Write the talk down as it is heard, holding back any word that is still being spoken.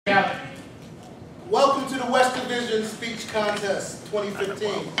Welcome to the West Division Speech Contest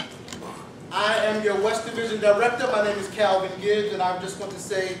 2015. I am your West Division Director. My name is Calvin Gibbs, and I just want to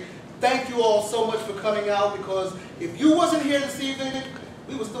say thank you all so much for coming out, because if you wasn't here this evening,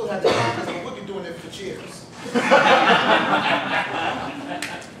 we would still have the contest, but we'll be doing it for cheers.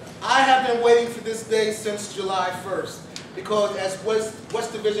 I have been waiting for this day since July 1st, because as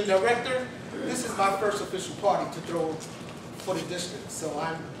West Division Director, this is my first official party to throw for the district. So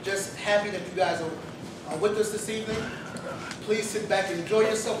I'm just happy that you guys are with us this evening. Please sit back and enjoy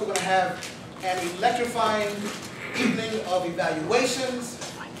yourself. We're going to have an electrifying evening of evaluations,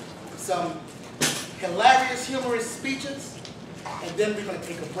 some hilarious, humorous speeches, and then we're going to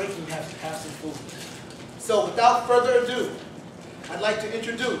take a break and have some food. So without further ado, I'd like to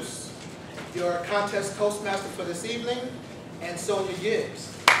introduce your contest Toastmaster for this evening, and Sonia Gibbs.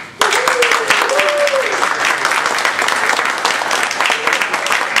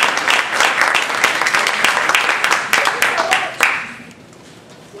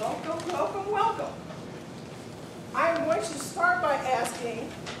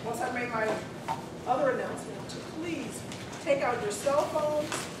 Once I make my other announcement, to please take out your cell phones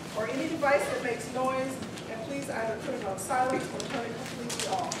or any device that makes noise, and please either put it on silent or turn it completely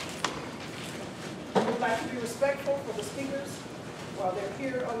off. We would like to be respectful for the speakers while they're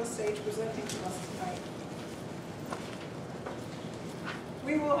here on the stage presenting to us tonight.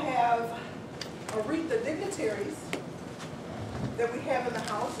 We will have read the dignitaries that we have in the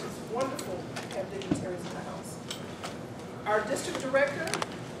house. It's wonderful to have dignitaries in the house. Our district director,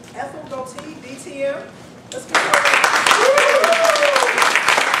 Ethel Goatee, DTM. Let's give her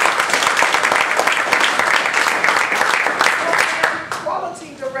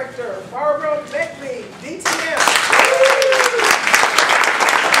Quality Director, Barbara Beckley, DTM.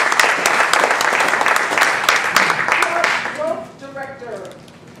 Growth Director,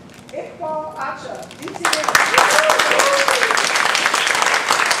 Iqbal Acha, DTM.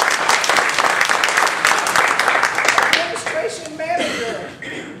 Manager,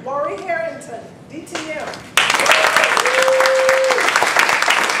 Lori Harrington, DTM.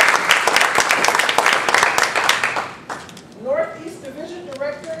 Northeast Division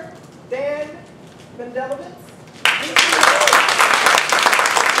Director, Dan Mendelowitz, DTM.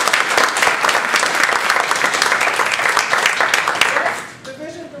 West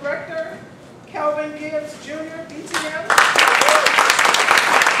Division Director, Calvin Gibbs Jr., DTM.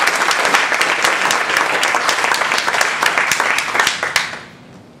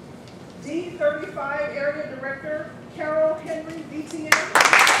 D35 Area Director, Carol Henry, DTM.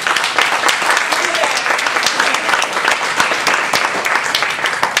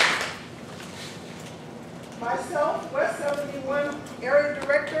 Myself, West 71 Area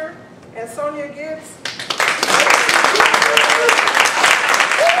Director, and Sonia Gibbs.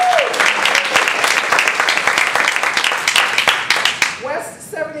 West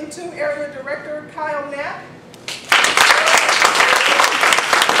 72 Area Director, Kyle Knapp.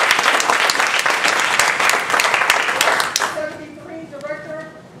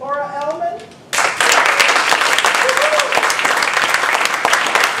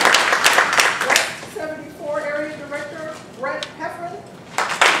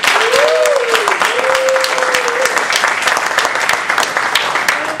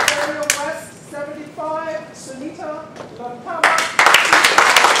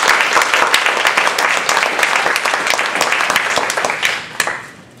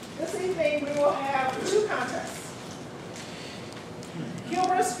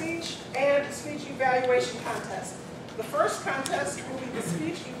 Speech and speech evaluation contest. The first contest will be the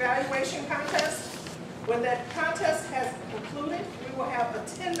speech evaluation contest. When that contest has concluded, we will have a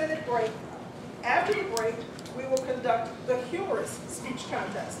 10-minute break. After the break, we will conduct the humorous speech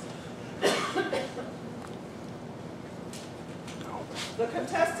contest. The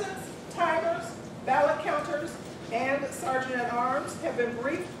contestants, timers, ballot counters, and sergeant-at-arms have been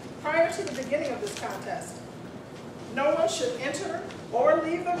briefed prior to the beginning of this contest. No one should enter or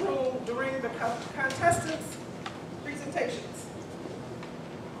leave the room during the contestants' presentations.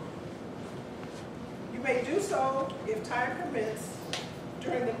 You may do so, if time permits,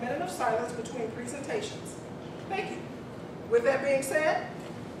 during the minute of silence between presentations. Thank you. With that being said,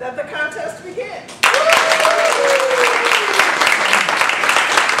 let the contest begin.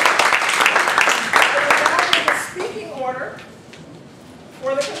 I will now give a speaking order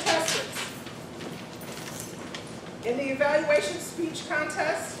for the contestants. In the evaluation speech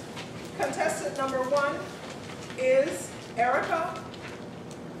contest, contestant number 1 is Erica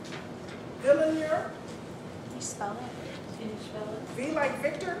Villeneuve. Can you spell it? Can you spell it? V like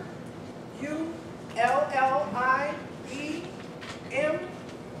Victor, U-L-L-I-E-M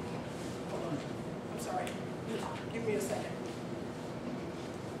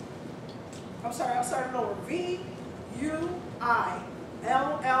I'm sorry, I'll start it over.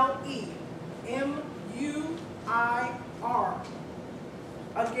 V-U-I-L-L-E-M-U-I-R.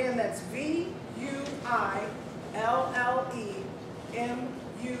 Again, that's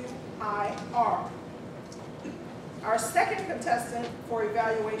V-U-I-L-L-E-M-U-I-R. Our second contestant for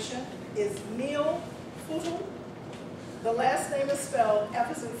evaluation is Neil Futul. The last name is spelled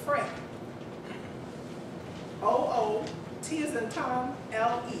F as in Frank, O-O, T as in Tom,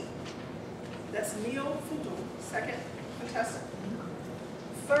 L-E. That's Neil Futul, second contestant.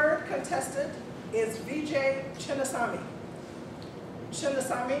 Third contestant is Vijay Chinnasamy.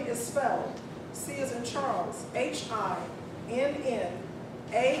 Chinnasamy is spelled C as in Charles, H-I-N-N-A-S-A-M-Y.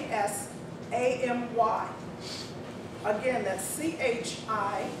 Again, that's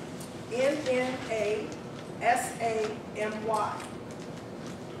C-H-I-N-N-A-S-A-M-Y.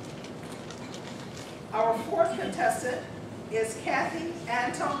 Our fourth contestant is Kathy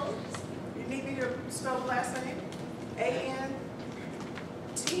Antone. You need me to spell the last name? A-N-T-O-I-N-E.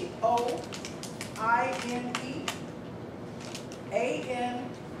 A-N-T-O-I-N-E.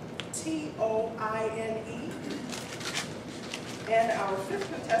 And our fifth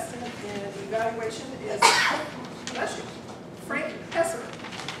contestant in evaluation is Frank Hesser.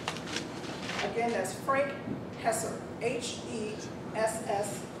 Again, that's Frank Hesser, H-E-S-S-E-R.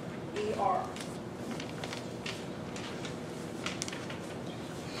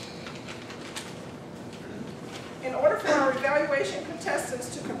 In order for our evaluation contestants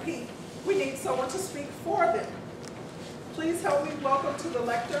to compete, we need someone to speak for them. Please help me welcome to the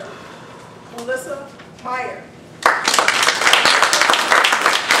lectern, Melissa Meyer.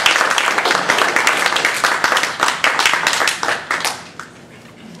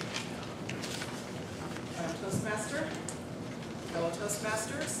 Toastmaster, fellow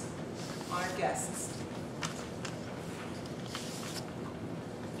Toastmasters, honored guests.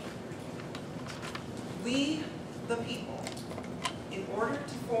 We, the people, in order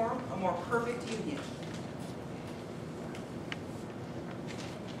to form a more perfect union,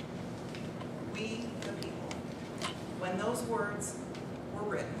 we, the people, when those words were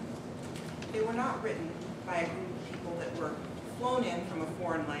written, they were not written by a group of people that were flown in from a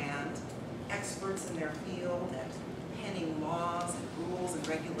foreign land, experts in their field at penning laws and rules and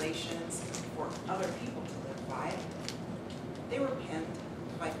regulations for other people to live by. They were penned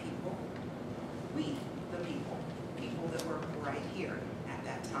by people, we, the people, people that were right here at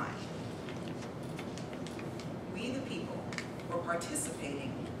that time. We, the people, were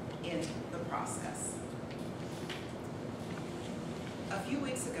participating in the process. A few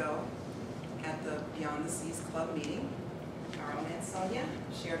weeks ago, at the Beyond the Seas Club meeting, our own Aunt Sonia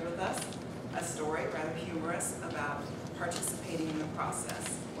shared with us a story, rather humorous, about participating in the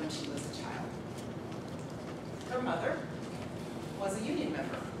process when she was a child. Her mother was a union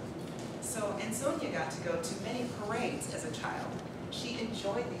member. So Aunt Sonia got to go to many parades as a child. She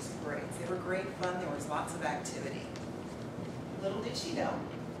enjoyed these parades. They were great fun. There was lots of activity. Little did she know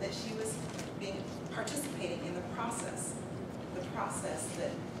that she was participating in the process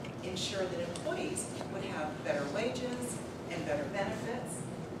that ensured that employees would have better wages and better benefits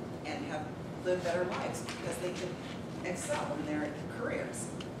and live better lives because they could excel in their careers.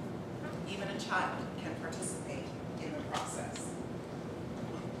 Even a child can participate in the process.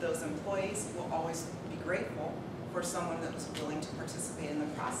 Those employees will always be grateful for someone that was willing to participate in the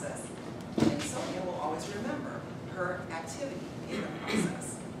process. And Sonia will always remember her activity in the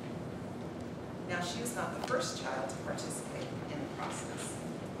process. Now, she was not the first child to participate in the process.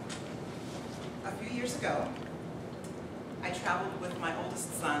 A few years ago, I traveled with my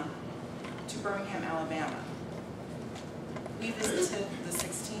oldest son to Birmingham, Alabama. We visited the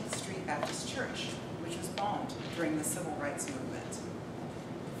 16th Street Baptist Church, which was bombed during the Civil Rights Movement.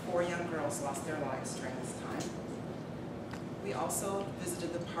 4 young girls lost their lives during this time. We also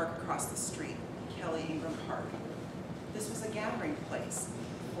visited the park across the street, Kelly Ingram Park. This was a gathering place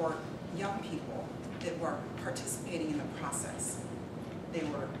for young people that were participating in the process. They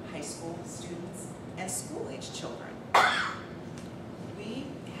were high school students and school-age children. We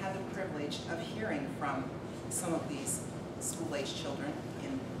had the privilege of hearing from some of these school-age children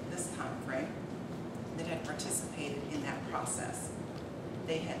in this time frame that had participated in that process.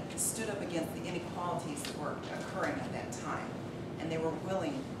 They had stood up against the inequalities that were occurring at that time, and they were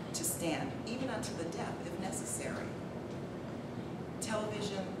willing to stand, even unto the death if necessary.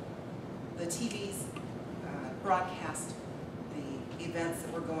 Television, the TVs broadcast the events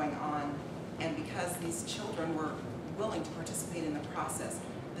that were going on, and because these children were willing to participate in the process,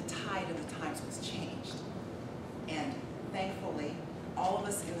 the tide of the times was changed. And thankfully, all of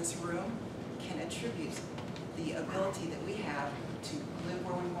us in this room can attribute the ability that we have to live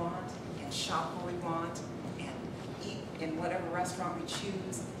where we want and shop where we want and eat in whatever restaurant we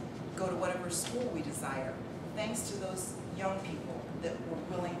choose, go to whatever school we desire, thanks to those young people that were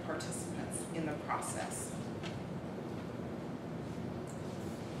willing participants in the process.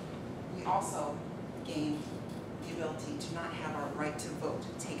 We also gained the ability to not have our right to vote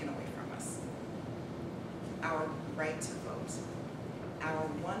taken away from us. Our right to vote, our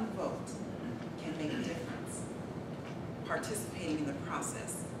one vote can make a difference. Participating in the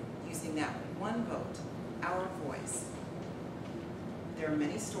process, using that one vote, our voice. There are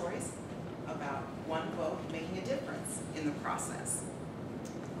many stories about one vote making a difference in the process.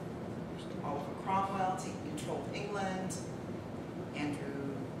 Oliver Cromwell taking control of England,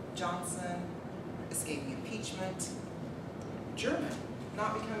 Andrew Johnson escaping impeachment, German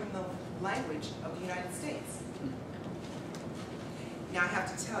not becoming the language of the United States. Now I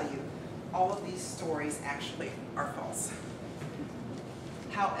have to tell you, all of these stories actually are false.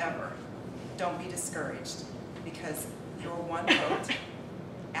 However, don't be discouraged, because your one vote,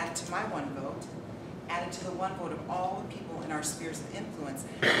 added to my one vote, added to the one vote of all the people in our spheres of influence,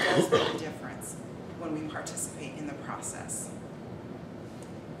 does make a difference when we participate in the process.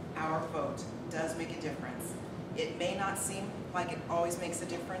 Our vote does make a difference. It may not seem like it always makes a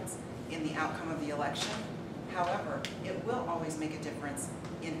difference in the outcome of the election. However, it will always make a difference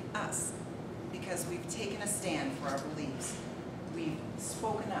in us, because we've taken a stand for our beliefs. We've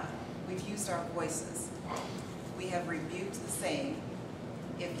spoken up. We've used our voices. We have rebuked the saying,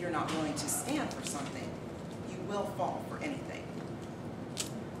 if you're not willing to stand for something, you will fall for anything.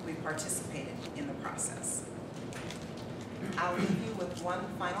 We've participated in the process. I'll leave you with one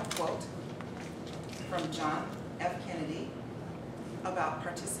final quote from John F. Kennedy about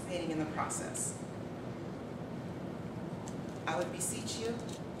participating in the process. I would beseech you,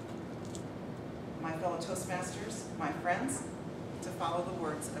 my fellow Toastmasters, my friends, to follow the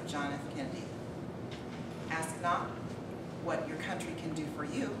words of John F. Kennedy. Ask not what your country can do for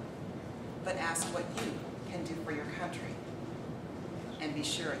you, but ask what you can do for your country. And be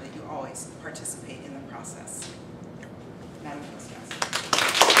sure that you always participate in the process. Madam Toastmaster.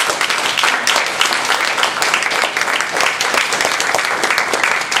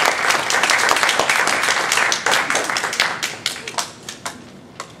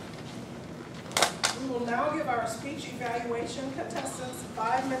 We will now give our speech evaluation contestants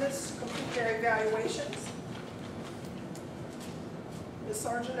 5 minutes to complete their evaluations. Ms.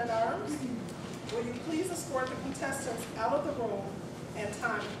 Sergeant at Arms, will you please escort the contestants out of the room and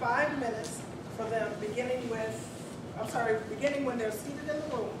time 5 minutes for them beginning when they're seated in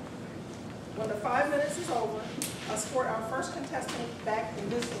the room. When the 5 minutes is over, escort our first contestant back in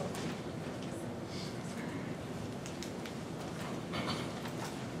this room.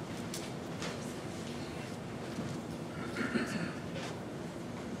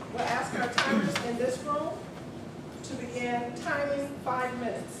 We'll ask our timers in this room to begin timing 5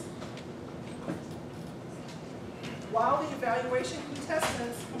 minutes. While the evaluation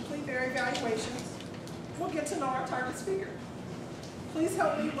contestants complete their evaluations, we'll get to know our target speaker. Please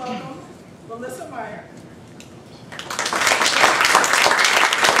help me welcome Melissa Meyer.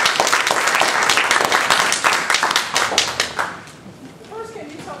 First, can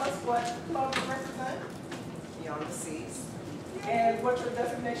you tell us what club you represent? Beyond the Seas. And what your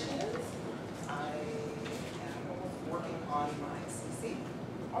designation is? I am working on my CC.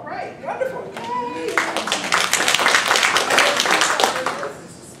 All right, wonderful. Yay.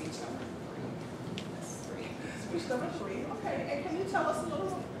 This is speech number 3. That's 3. Speech number 3. Okay, and can you tell us a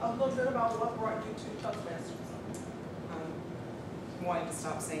little bit about what brought you to Toastmasters? Wanting to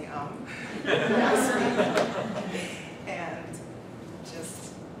stop saying and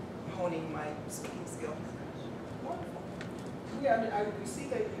just honing my speaking skills. Wonderful. Yeah, we see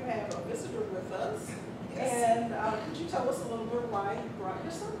that you have a visitor with us. Yes. And could you tell us a little bit why you brought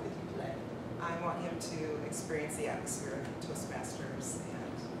your son with you today? I want him to experience the atmosphere of Toastmasters,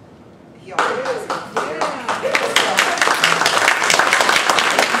 and he already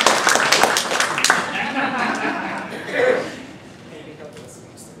maybe he'll do a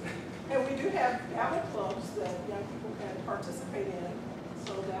speech soon. And we do have gavel clubs that young people can participate in,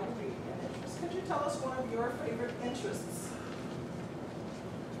 so that would be an interest. Could you tell us one of your favorite interests?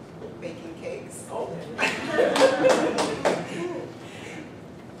 Baking cakes. Oh.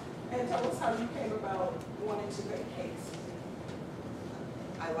 And tell us how you came about wanting to bake cakes.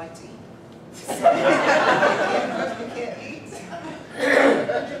 I like to eat. You can't eat.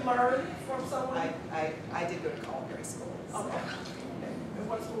 Did you learn from someone? I did go to culinary school. So. Okay. And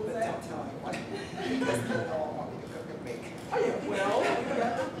what school was But that? don't tell anyone, because they all want me to cook and bake. Oh, yeah. Well,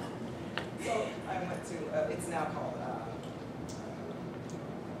 So I went to, it's now called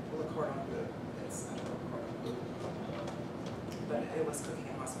Fabulous Cooking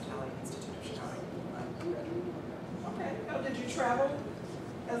and Hospitality Institute of Chicago. Okay. Now, did you travel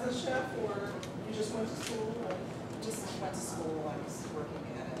as a chef, or you just went to school? Or? Just went to school. I was working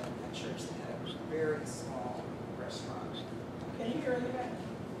at a church that had a very small restaurant. Can you hear in the back?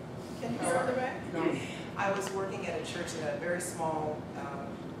 Can you hear in the back? No. I was working at a church that had a very small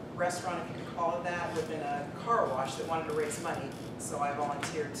restaurant, if you could call it that, within a car wash that wanted to raise money. So I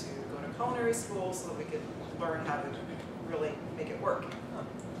volunteered to go to culinary school so that we could learn how to really make it work.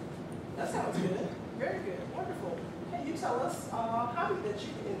 That sounds good. Very good. Wonderful. Can you tell us a hobby that you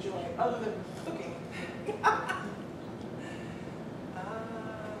enjoy other than cooking?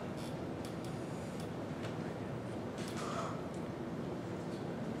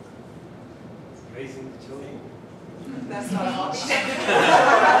 Raising children. That's not a hobby.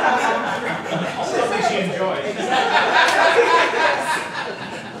 Something she enjoys.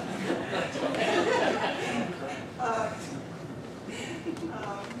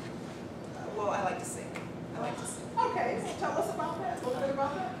 Well, I like to sing. I like to sing. Okay, so tell us about that. A little bit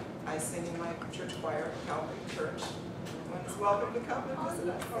about that. I sing in my church choir, Calvary Church. Everyone's welcome to come and visit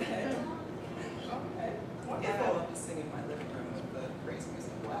us. Okay. Okay. And I Wonderful. love to sing in my living room with the praise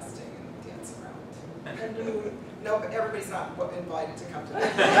music blasting and dance around. And do No, but everybody's not invited to come to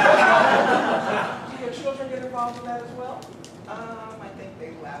that. do your children get involved in that as well? I think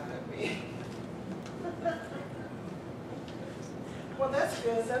they laugh at me. Well, that's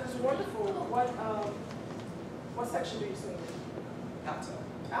good. That is wonderful. What section do you sing in? Alto.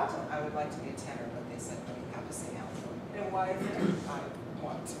 Alto. I would like to be a tenor, but they said, no, you have to sing alto. And why is that? I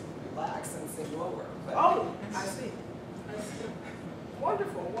want to relax and sing lower. But Oh, I see. I see.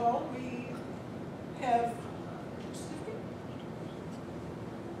 Wonderful. Well, we have.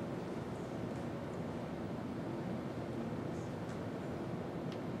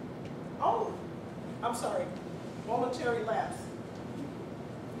 Oh, I'm sorry. Momentary lapse.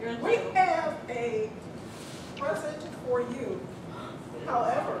 We have a present for you.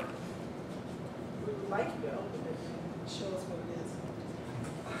 However, we would like you to open it and show us what it is.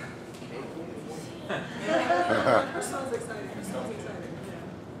 Her son's excited. Her son's excited.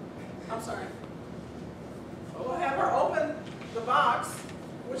 Yeah. I'm sorry. We'll have her open the box,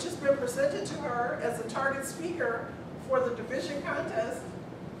 which has been presented to her as a target speaker for the division contest.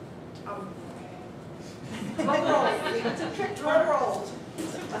 Drum roll. Drum roll.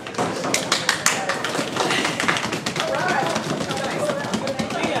 All right.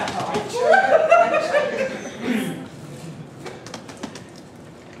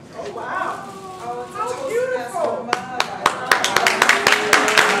 Oh, wow. How beautiful.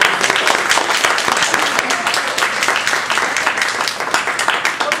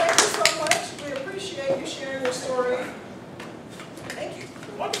 Well, thank you so much. We appreciate you sharing your story. Thank you.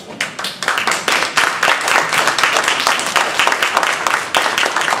 Wonderful.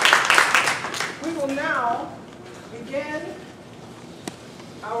 We will now begin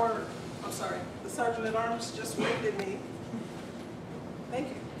our, I'm sorry, the Sergeant at Arms just waved at me. Thank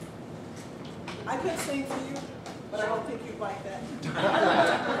you. I could sing for you, but I don't think you'd like that.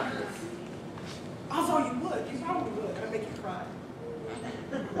 Although you would, you probably would. I'd make you cry.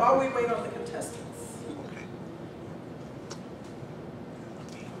 While we wait on the contestants. Okay,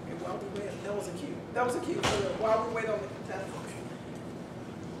 while we wait, that was a cue. That was a cue. While we wait on the contestants.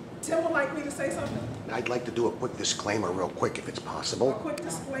 Tim would like me to say something? I'd like to do a quick disclaimer real quick if it's A possible. quick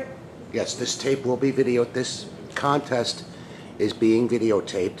display. Yes, this tape will be videoed. This contest is being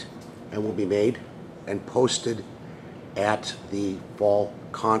videotaped and will be made and posted at the fall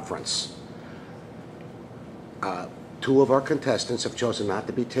conference. Two of our contestants have chosen not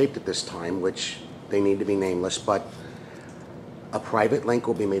to be taped at this time, which they need to be nameless, but a private link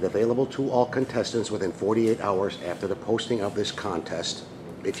will be made available to all contestants within 48 hours after the posting of this contest.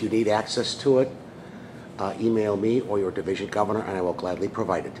 If you need access to it, email me or your division governor and I will gladly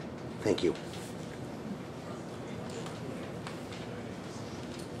provide it. Thank you.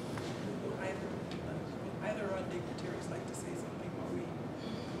 Either our dignitaries like to say something while we.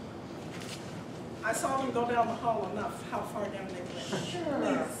 I saw them go down the hall enough. How far down they went? Sure.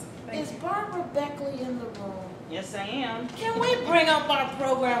 Please. Thank Is you. Barbara Beckley in the room? Yes, I am. Can we bring up our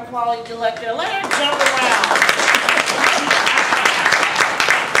program quality director? Let her jump around.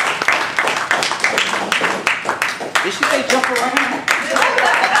 Did she say jump around?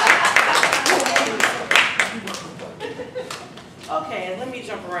 Okay, let me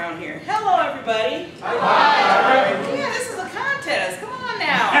jump around here. Hello, everybody. Hi. Yeah, this is a contest. Come on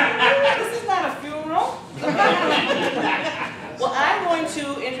now. This is not a funeral. Well, I'm going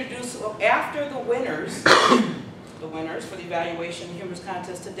to introduce, after the winners, the winners for the evaluation humorous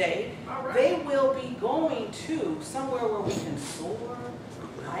contest today, All right. they will be going to somewhere where we can soar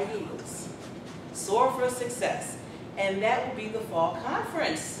like eagles. Soar for success. And that will be the fall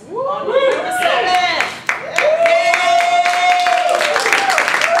conference on November 7th.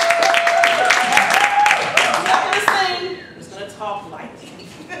 I'm not going to sing, I'm just going to talk lightly.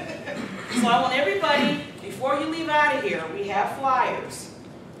 So I want everybody, before you leave out of here, we have flyers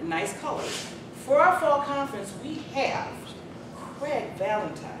in nice colors. For our fall conference, we have Craig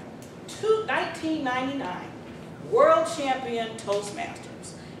Valentine, 1999 world champion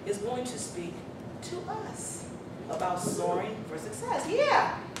Toastmasters, is going to speak to us about soaring for success.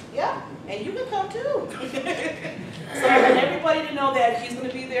 Yeah, and you can come too. So I want everybody to know that he's going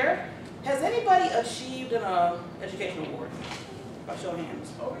to be there. Has anybody achieved an education award? By show of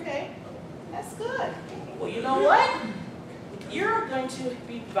hands. Okay, that's good. Well, you know what? You're going to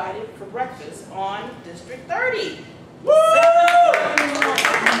be invited for breakfast on District 30. Woo!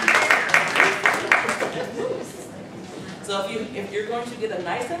 So if you're going to get a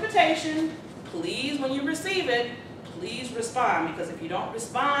nice invitation, please, when you receive it, please respond. Because if you don't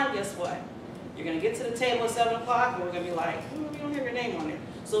respond, guess what? You're going to get to the table at 7 o'clock and we're going to be like, we don't have your name on it.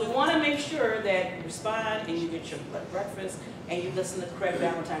 So we want to make sure that you respond and you get your breakfast and you listen to Craig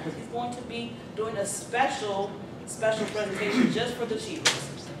Valentine, because he's going to be doing a special presentation just for the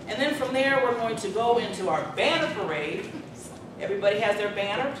achievers. And then from there, we're going to go into our banner parade. Everybody has their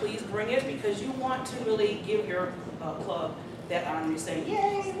banner. Please bring it, because you want to really give your club that honor. You say,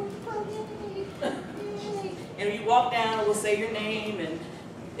 yay, we're the club, yay. And if you walk down, we'll say your name,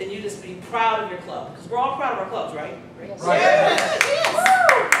 and you just be proud of your club. Because we're all proud of our clubs, right? Right.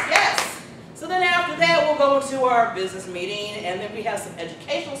 Yes. So then after that, we'll go into our business meeting, and then we have some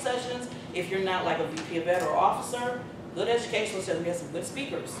educational sessions. If you're not like a VP of Ed or officer, good educational sessions. We have some good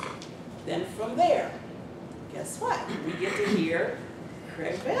speakers. Then from there, guess what? We get to hear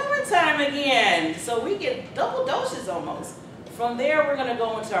Craig Valentine again. So we get double doses almost. From there, we're going to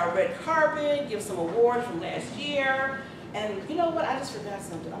go into our red carpet, give some awards from last year. And you know what? I just forgot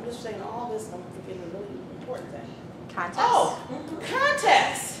something. I'm just saying all this, and I'm forgetting a really important thing. Contest. Oh,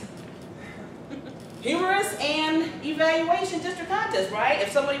 contest. Humorous and evaluation district contest, right?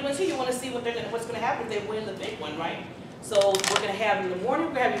 If somebody wins here, you want to see what's going to happen if they win the big one, right? So we're going to have in the morning,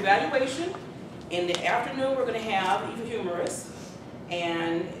 we're going to have evaluation. In the afternoon, we're going to have humorous.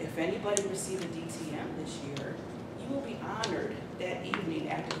 And if anybody received a DTM this year, you will be honored that evening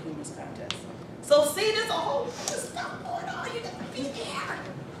after the humorous contest. So see, there's a whole bunch of stuff going on. You got to be there.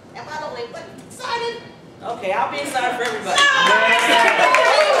 Am I the only one excited? Okay, I'll be excited for everybody.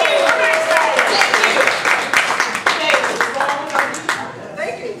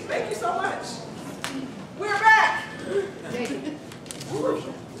 Thank you so much. We're back.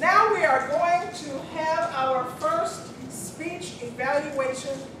 Now we are going to have our first speech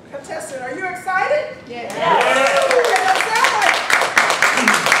evaluation contestant. Are you excited? Yes.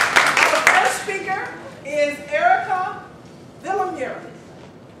 Our first speaker is Erica Villemure.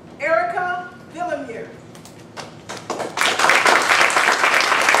 Erica Villemure.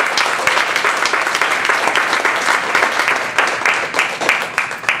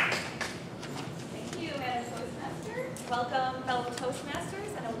 Thank you, Madam Toastmaster. Welcome, fellow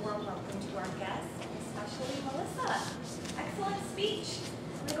Toastmasters, and a warm welcome to our guests, especially Melissa. Excellent speech.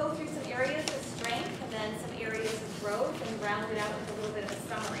 I'm going to go through some areas of strength and then some areas of growth and round it out with a little bit of a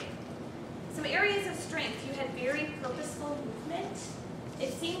summary. Some areas of strength. You had very purposeful movement.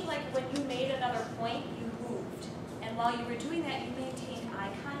 It seemed like when you made another point, you moved. And while you were doing that, you maintained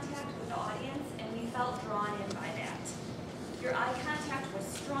eye contact with the audience, and we felt drawn in by that. Your eye contact was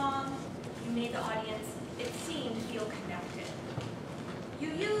strong. You made the audience, it seemed, feel connected. You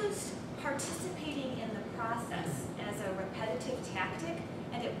used participating in the process as a repetitive tactic,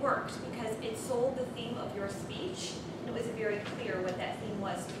 and it worked because it sold the theme of your speech, and it was very clear what that theme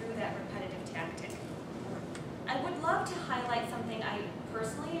was through that repetitive tactic. I would love to highlight something I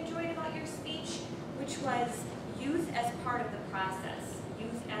personally enjoyed about your speech, which was youth as part of the process,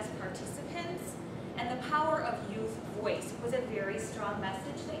 youth as participants, and the power of youth voice was a very strong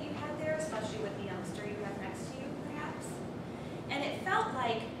message that you had there, especially with the youngster you have next to you, perhaps. And it felt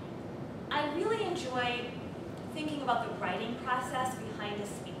like I really enjoyed thinking about the writing process behind a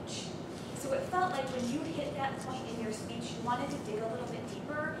speech. So it felt like when you hit that point in your speech, you wanted to dig a little bit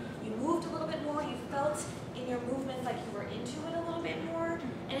deeper, you moved a little bit more, you felt in your movements like you were into it a little bit more,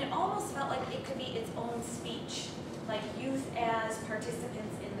 and it almost felt like it could be its own speech, like youth as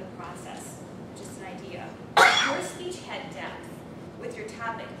participants in the process. Just an idea. Your speech had depth with your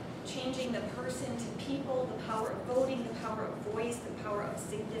topic, changing the person to people, the power of voting, the power of voice, the power of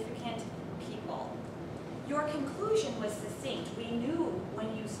significant people. Your conclusion was succinct. We knew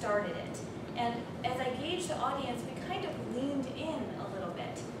when you started it. And as I gauged the audience, we kind of leaned in a little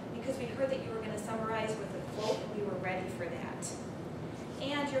bit because we heard that you were going to summarize with a quote, and we were ready for that.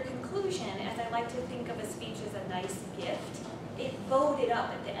 And your conclusion, as I like to think of a speech as a nice gift, it bowed it up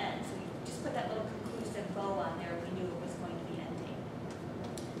at the end. So we just put that little conclusive bow on there. We knew it was going to be ending.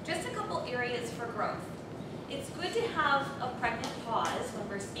 Just a couple areas for growth. It's good to have a pregnant pause when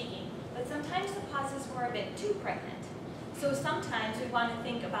we're speaking, but sometimes the pauses were a bit too pregnant. So sometimes we want to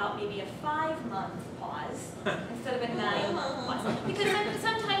think about maybe a 5-month pause instead of a 9-month pause. Because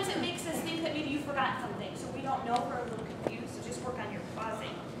sometimes it makes us think that maybe you forgot something, so we don't know, we're a little confused, so just work on your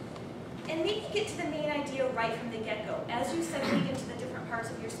pausing. And maybe get to the main idea right from the get-go. As you segued into the different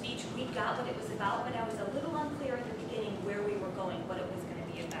parts of your speech, we got what it was about, but I was a little unclear at the beginning where we were going, what it was going to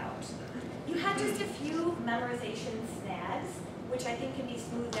be about. You had just a few memorization snags, which I think can be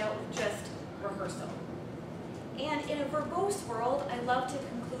smoothed out with just rehearsal. And in a verbose world, I love to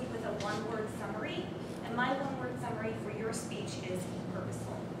conclude with a one-word summary, and my one-word summary for your speech is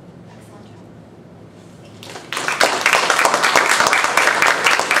purposeful. Excellent job.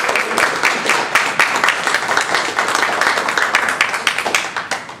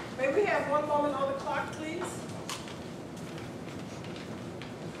 May we have one moment on the clock, please?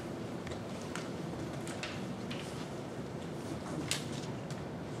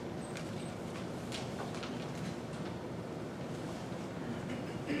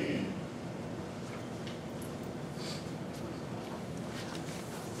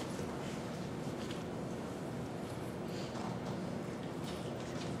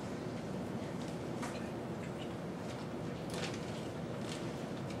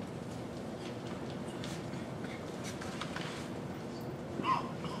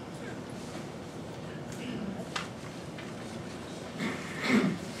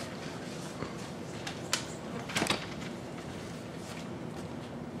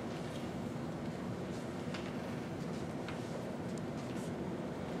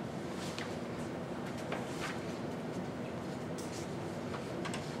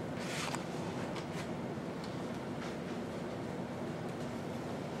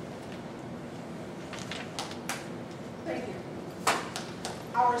 Thank you.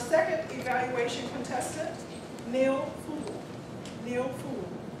 Our second evaluation contestant, Neil Fool. Neil Fool,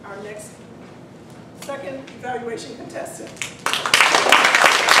 our next second evaluation contestant.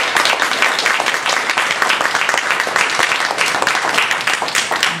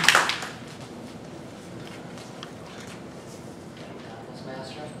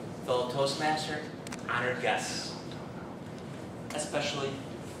 Toastmaster, fellow Toastmaster, honored guests, especially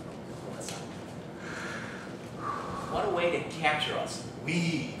Melissa. What a way to capture us,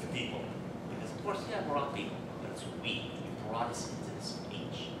 we the people. Because of course, yeah, we're all people, but it's we. You brought us into this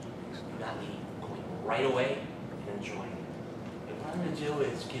speech. You got me going right away and enjoying it. And what I'm going to do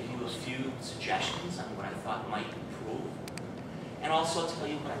is give you a few suggestions on what I thought might improve, and also tell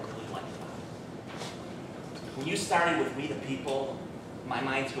you what I really liked about it. When you started with we the people, my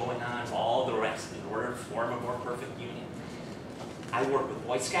mind's going on to all the rest in order to form a more perfect union. I work with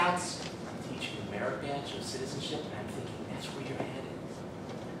Boy Scouts. I'm teaching the merit badge of citizenship, and I'm thinking that's where you're headed.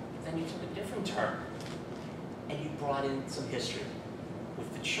 Then you took a different turn, and you brought in some history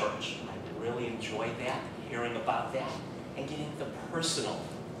with the church. I really enjoyed that, hearing about that, and getting the personal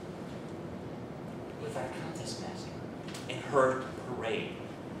with our contest master and her parade.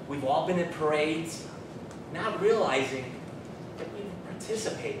 We've all been in parades, not realizing that we've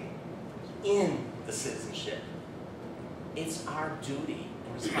participated in the citizenship. It's our duty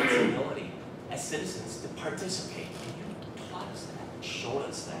and responsibility as citizens to participate. And you taught us that, showed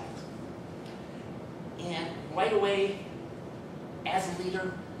us that. And right away, as a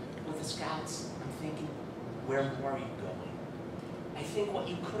leader with the Scouts, I'm thinking, where more are you going? I think what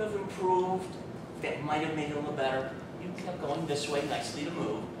you could have improved that might have made it a little better, you kept going this way, nicely to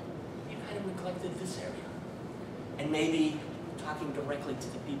move. You kind of neglected this area. And maybe talking directly to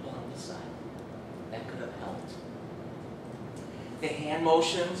the people on this side. That could have helped. The hand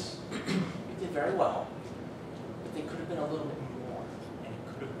motions, you did very well, but they could have been a little bit more, and it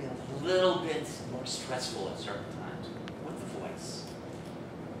could have been a little bit more stressful at certain times with the voice.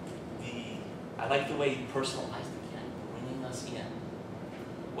 I like the way you personalized it again, bringing us in.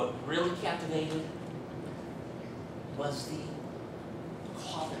 What really captivated was the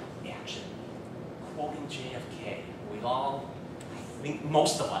call to action, quoting JFK. We all, I think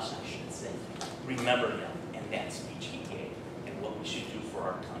most of us, I should say, remember him and that speech he gave and what we should do for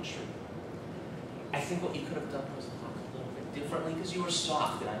our country. I think what you could have done was talk a little bit differently because you were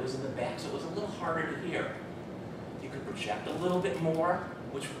soft and I was in the back, so it was a little harder to hear. You could project a little bit more,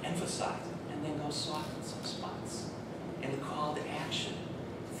 which would emphasize it, and and then go soft in some spots. And the call to action.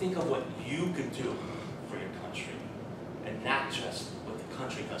 Think of what you could do for your country, and not just what the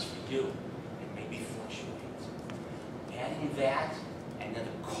country does for you, and maybe fluctuate. Adding that, and then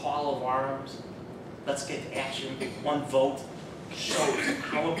the call of arms, let's get to action. One vote shows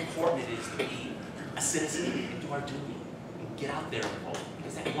how important it is to be a citizen and do our duty, and get out there and vote,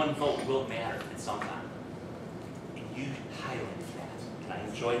 because that one vote will matter at some time. And you highlight that, and I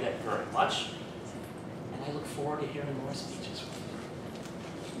enjoyed that very much, and I look forward to hearing more speeches from you.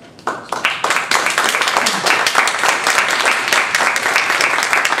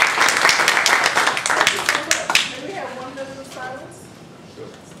 May we have 1 minute of silence?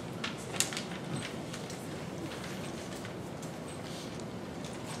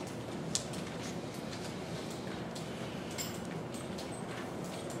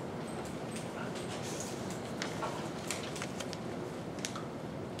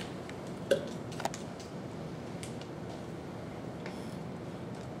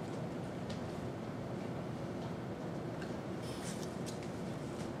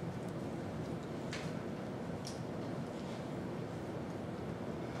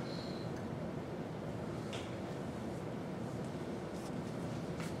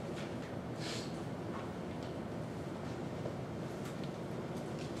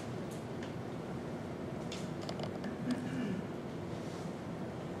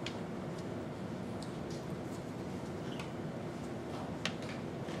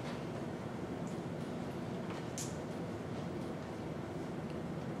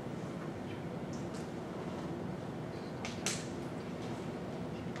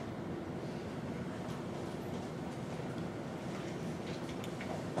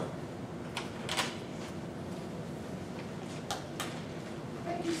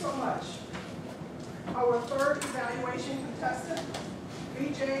 Thank you so much. Our third evaluation contestant,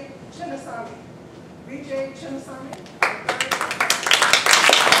 Vijay Chinnasamy. Vijay Chinnasamy.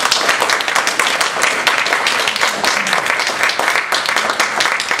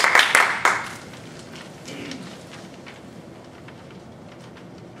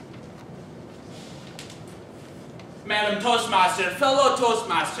 Madam Toastmaster, fellow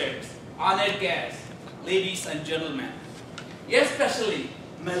Toastmasters, honored guests, ladies and gentlemen, especially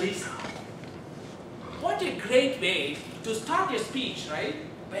Melissa. What a great way to start your speech, right?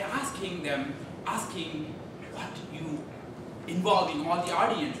 By asking what you, involving all the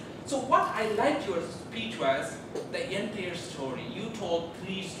audience. So what I liked your speech was the entire story. You told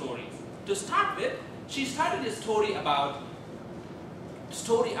 3 stories. To start with, she started a story about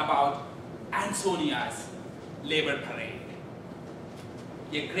Antonia's labor parade.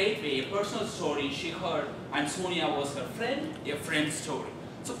 A great way, a personal story. She heard Antonia was her friend, a friend's story.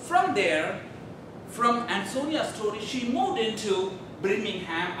 So from there, from Antonia's story, she moved into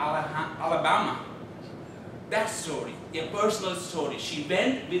Birmingham, Alabama. That story, a personal story. She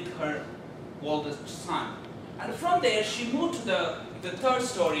went with her oldest son. And from there, she moved to the third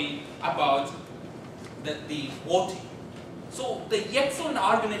story about the voting. So the excellent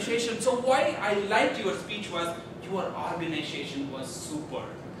organization. So why I liked your speech was your organization was super.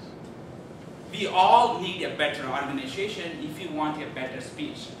 We all need a better organization if you want a better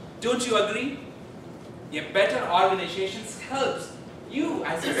speech. Don't you agree? A better organization helps you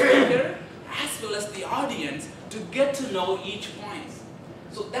as a speaker as well as the audience to get to know each point.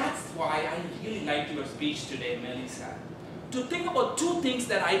 So that's why I really liked your speech today, Melissa. To think about 2 things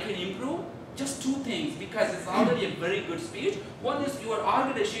that I can improve, just 2 things, because it's already a very good speech. One is your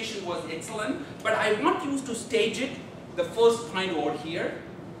organization was excellent, but I want you to stage it, the first point over here,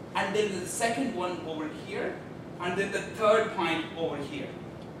 and then the second one over here, and then the third point over here.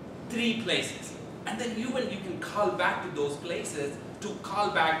 3 places. And then you can call back to those places to call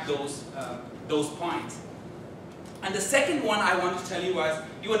back those points. And the second one I want to tell you was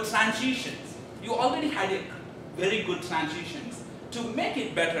your transitions. You already had a very good transitions. To make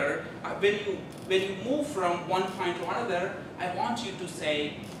it better, when you move from one point to another, I want you to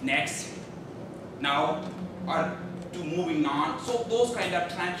say next, now, or to moving on. So those kind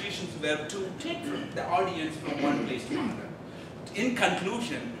of transitions were to take the audience from one place to another. In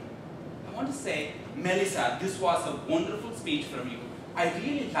conclusion, I want to say, Melissa, this was a wonderful speech from you. I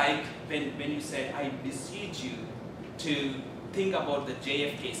really liked when you said, I beseech you to think about the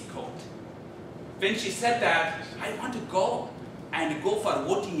JFK's quote. When she said that, I want to go for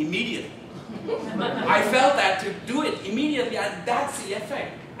voting immediately. I felt that to do it immediately, and that's the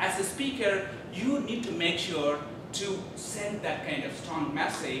effect. As a speaker, you need to make sure to send that kind of strong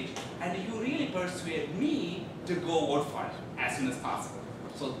message, and you really persuade me to go vote for it as soon as possible.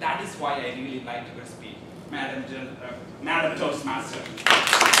 So that is why I really liked your speech, Madam Toastmaster.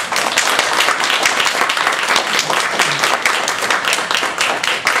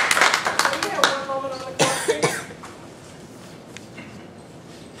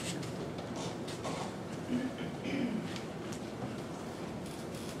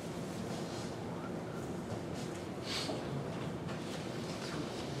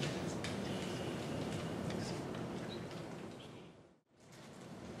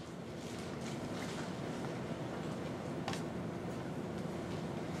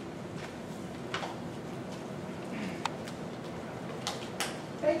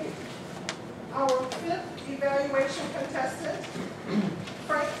 fifth evaluation contestant,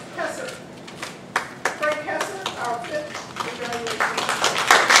 Frank Hesser. Frank Hesser, our fifth evaluation contestant.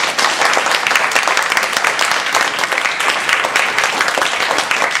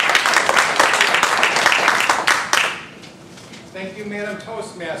 Thank you, Madam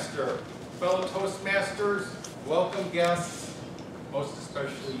Toastmaster. Fellow Toastmasters, welcome guests, most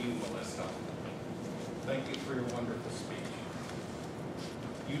especially you, Melissa. Thank you for your wonderful speech.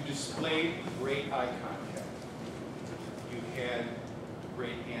 You displayed great eye contact. You had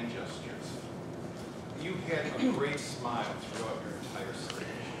great hand gestures. You had a great smile throughout your entire speech.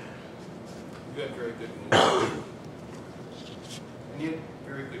 You had very good movement. And you had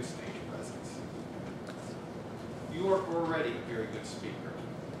very good stage presence. You are already a very good speaker.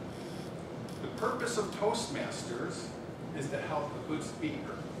 The purpose of Toastmasters is to help a good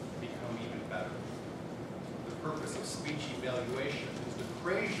speaker become even better. The purpose of speech evaluation is to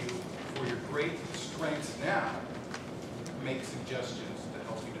praise you for your great strengths now, make suggestions to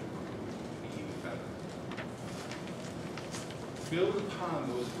help you to improve and be even better. Build upon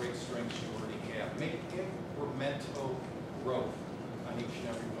those great strengths you already have. Make incremental growth on each and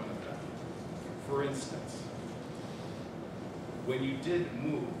every one of them. For instance, when you did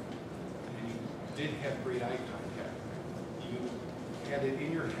move and you did have great eye contact, you had it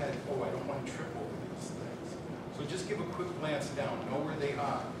in your head, oh, I don't want to trip over these things. So just give a quick glance down, know where they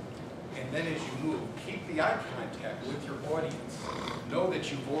are. And then as you move, keep the eye contact with your audience. Know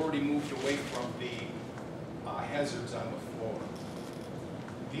that you've already moved away from the hazards on the floor.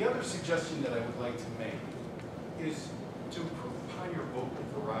 The other suggestion that I would like to make is to improve upon your vocal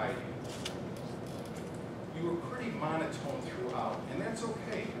variety. You were pretty monotone throughout, and that's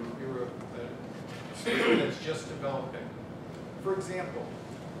okay. You're a speaker that's just developing. For example,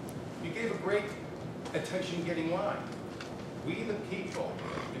 you gave a great attention-getting line. We the people,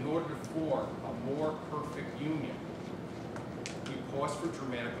 in order to form a more perfect union. You paused for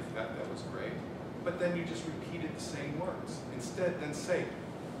dramatic effect, that was great, but then you just repeated the same words. Instead, then say,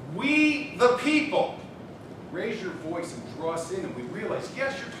 we the people. Raise your voice and draw us in, and we realize,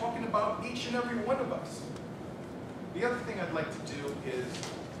 yes, you're talking about each and every one of us. The other thing I'd like to do is,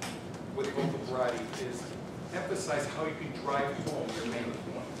 with vocal variety, is emphasize how you can drive home your main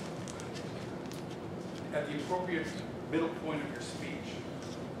point. At the appropriate middle point of your speech,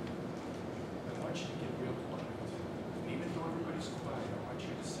 I want you to get real quiet. And even though everybody's quiet, I want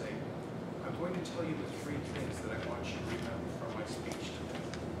you to say, I'm going to tell you the three things that I want you to remember from my speech today.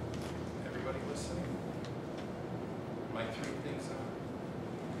 Everybody listening? My three things are: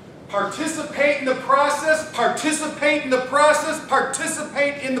 participate in the process, participate in the process,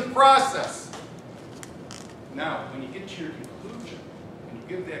 participate in the process. Now, when you get to your conclusion, and you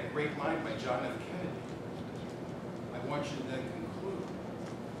give that great line by John F. Kennedy, I want you to then conclude.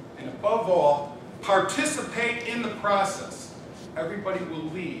 And above all, participate in the process. Everybody will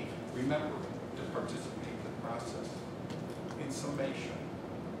leave remembering to participate in the process. In summation,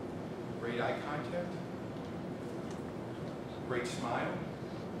 great eye contact, great smile,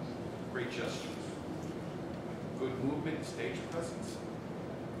 great gestures, good movement and stage presence.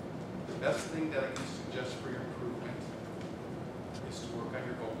 The best thing that I can suggest for your improvement is to work on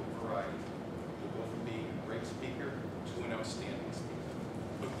your vocal variety. You'll go from being a great speaker to an outstanding speaker.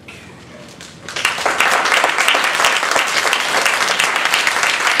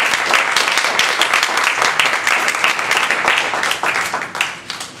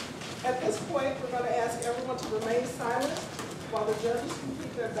 At this point, we're going to ask everyone to remain silent while the judges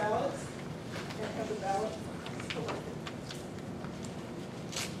complete their ballots and have the ballot collected.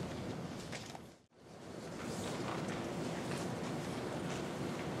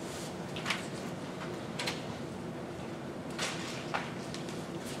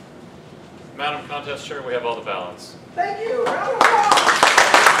 Madam Contest Chair, we have all the ballots. Thank you. Round of applause.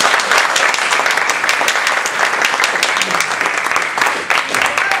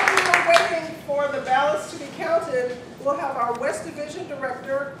 While we are waiting for the ballots to be counted, we'll have our West Division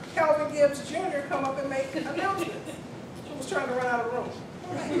Director, Calvin Gibbs Jr., come up and make an announcement. He was trying to run out of room.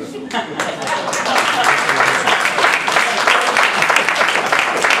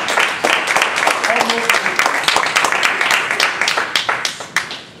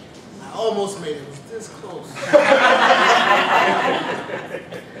 I almost made it. It was this close.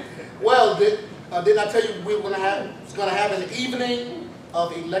 Well, didn't I tell you we were going to have an evening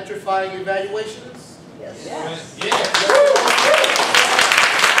of electrifying evaluations? Yes. Yes.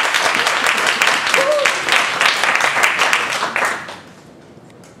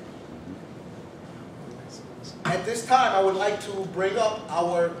 At this time, I would like to bring up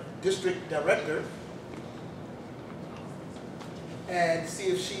our district director and see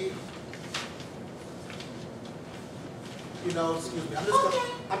if she You know, excuse me.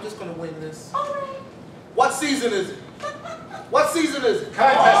 I'm just gonna wing this. All right. What season is it? What season is it?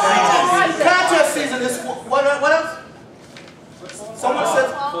 Contest season is what else? Someone said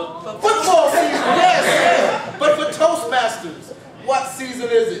football season. Yes. But for Toastmasters, what season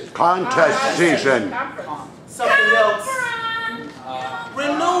is it? Contest season. Something else.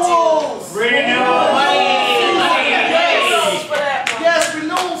 Renewals. Yes,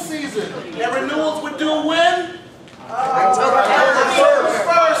 renewal season. And renewals would do when? October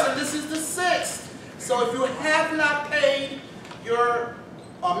 1st, and this is the 6th. So if you have not paid your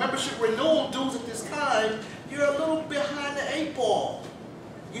membership renewal dues at this time, you're a little behind the 8 ball.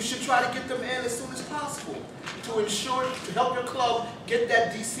 You should try to get them in as soon as possible to help your club get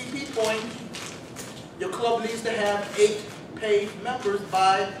that DCP point. Your club needs to have 8 paid members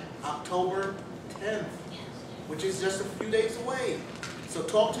by October 10th, which is just a few days away. So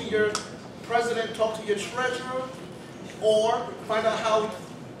talk to your president, talk to your treasurer, or find out how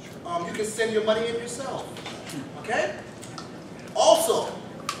you can send your money in yourself. Okay? Also,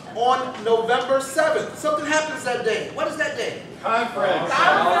 on November 7th, something happens that day. What is that day? Conference.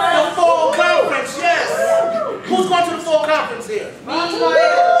 The fall conference, yes. Who's going to the fall conference here? Whoa!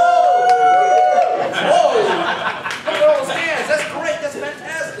 Look at all those hands. That's great. That's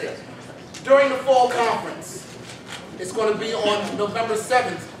fantastic. During the fall conference, it's going to be on November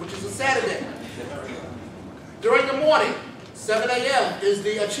 7th, which is a Saturday. During the morning, 7 a.m. is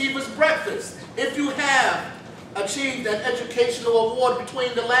the Achievers Breakfast. If you have achieved an educational award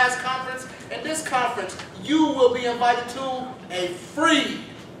between the last conference and this conference, you will be invited to a free,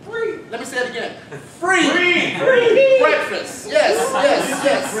 let me say it again, free breakfast. Yes.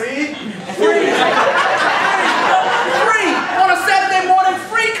 Free on a Saturday morning,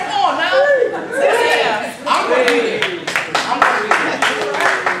 free. Come on now. I'm going to read it.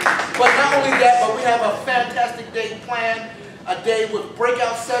 But not only that, but we have a fantastic day planned, a day with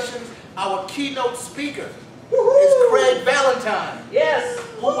breakout sessions. Our keynote speaker is Craig Valentine,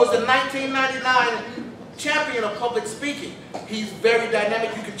 who was the 1999 champion of public speaking. He's very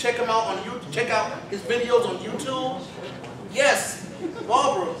dynamic. You can check him out on YouTube. Check out his videos on YouTube. Yes,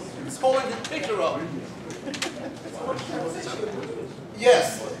 Barbara is holding his picture up.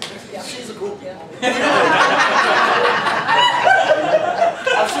 Yes, she's a groupie.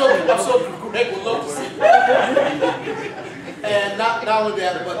 I'm sure Greg would love to see it. And not only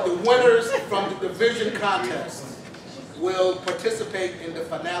that, but the winners from the division contest will participate in the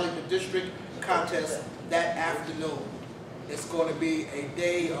finale, the district contest that afternoon. It's going to be a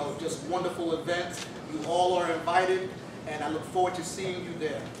day of just wonderful events. You all are invited, and I look forward to seeing you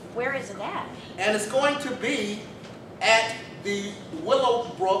there. Where is it at? And it's going to be at the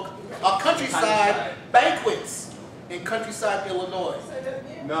Willowbrook Countryside Banquets in Countryside, Illinois.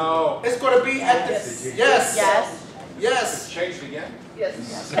 No. It's going to be at the, yes. It's changed again? That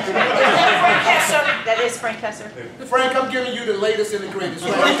is Frank Kessler. Frank, I'm giving you the latest and the greatest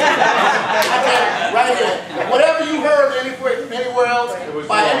right here. Right here. Whatever you heard anywhere else,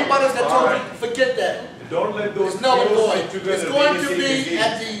 by anybody else that told you, forget that. Don't let those It's null and void. It's going to be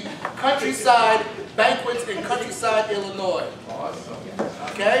at the Countryside Banquets in Countryside, Illinois. Awesome.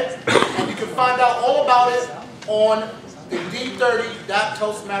 Okay? And you can find out all about it on the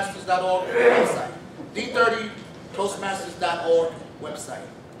d30.toastmasters.org website. d30toastmasters.org website.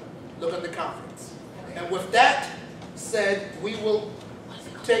 Look at the conference. And with that said, we will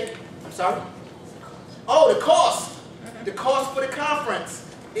take, I'm sorry? Oh, the cost. The cost for the conference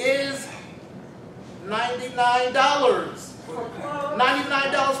is $99.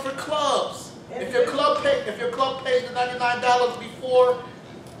 $99 for clubs. If your club pays the $99 before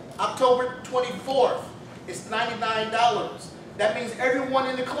October 24th, it's $99. That means everyone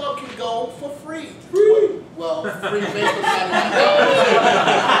in the club can go for free. Well, free based on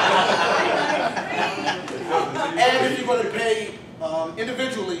 $99. And if you're going to pay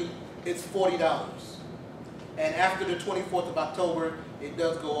individually, it's $40. And after the 24th of October, it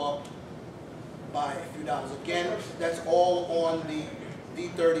does go up by a few dollars. Again, that's all on the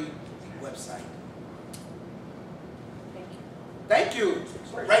D30 website. Thank you.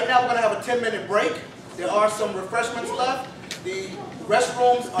 Right now, we're going to have a 10-minute break. There are some refreshments left. The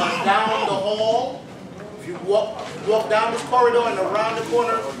restrooms are down the hall. If you walk down this corridor and around the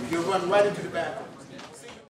corner, you'll run right into the bathroom.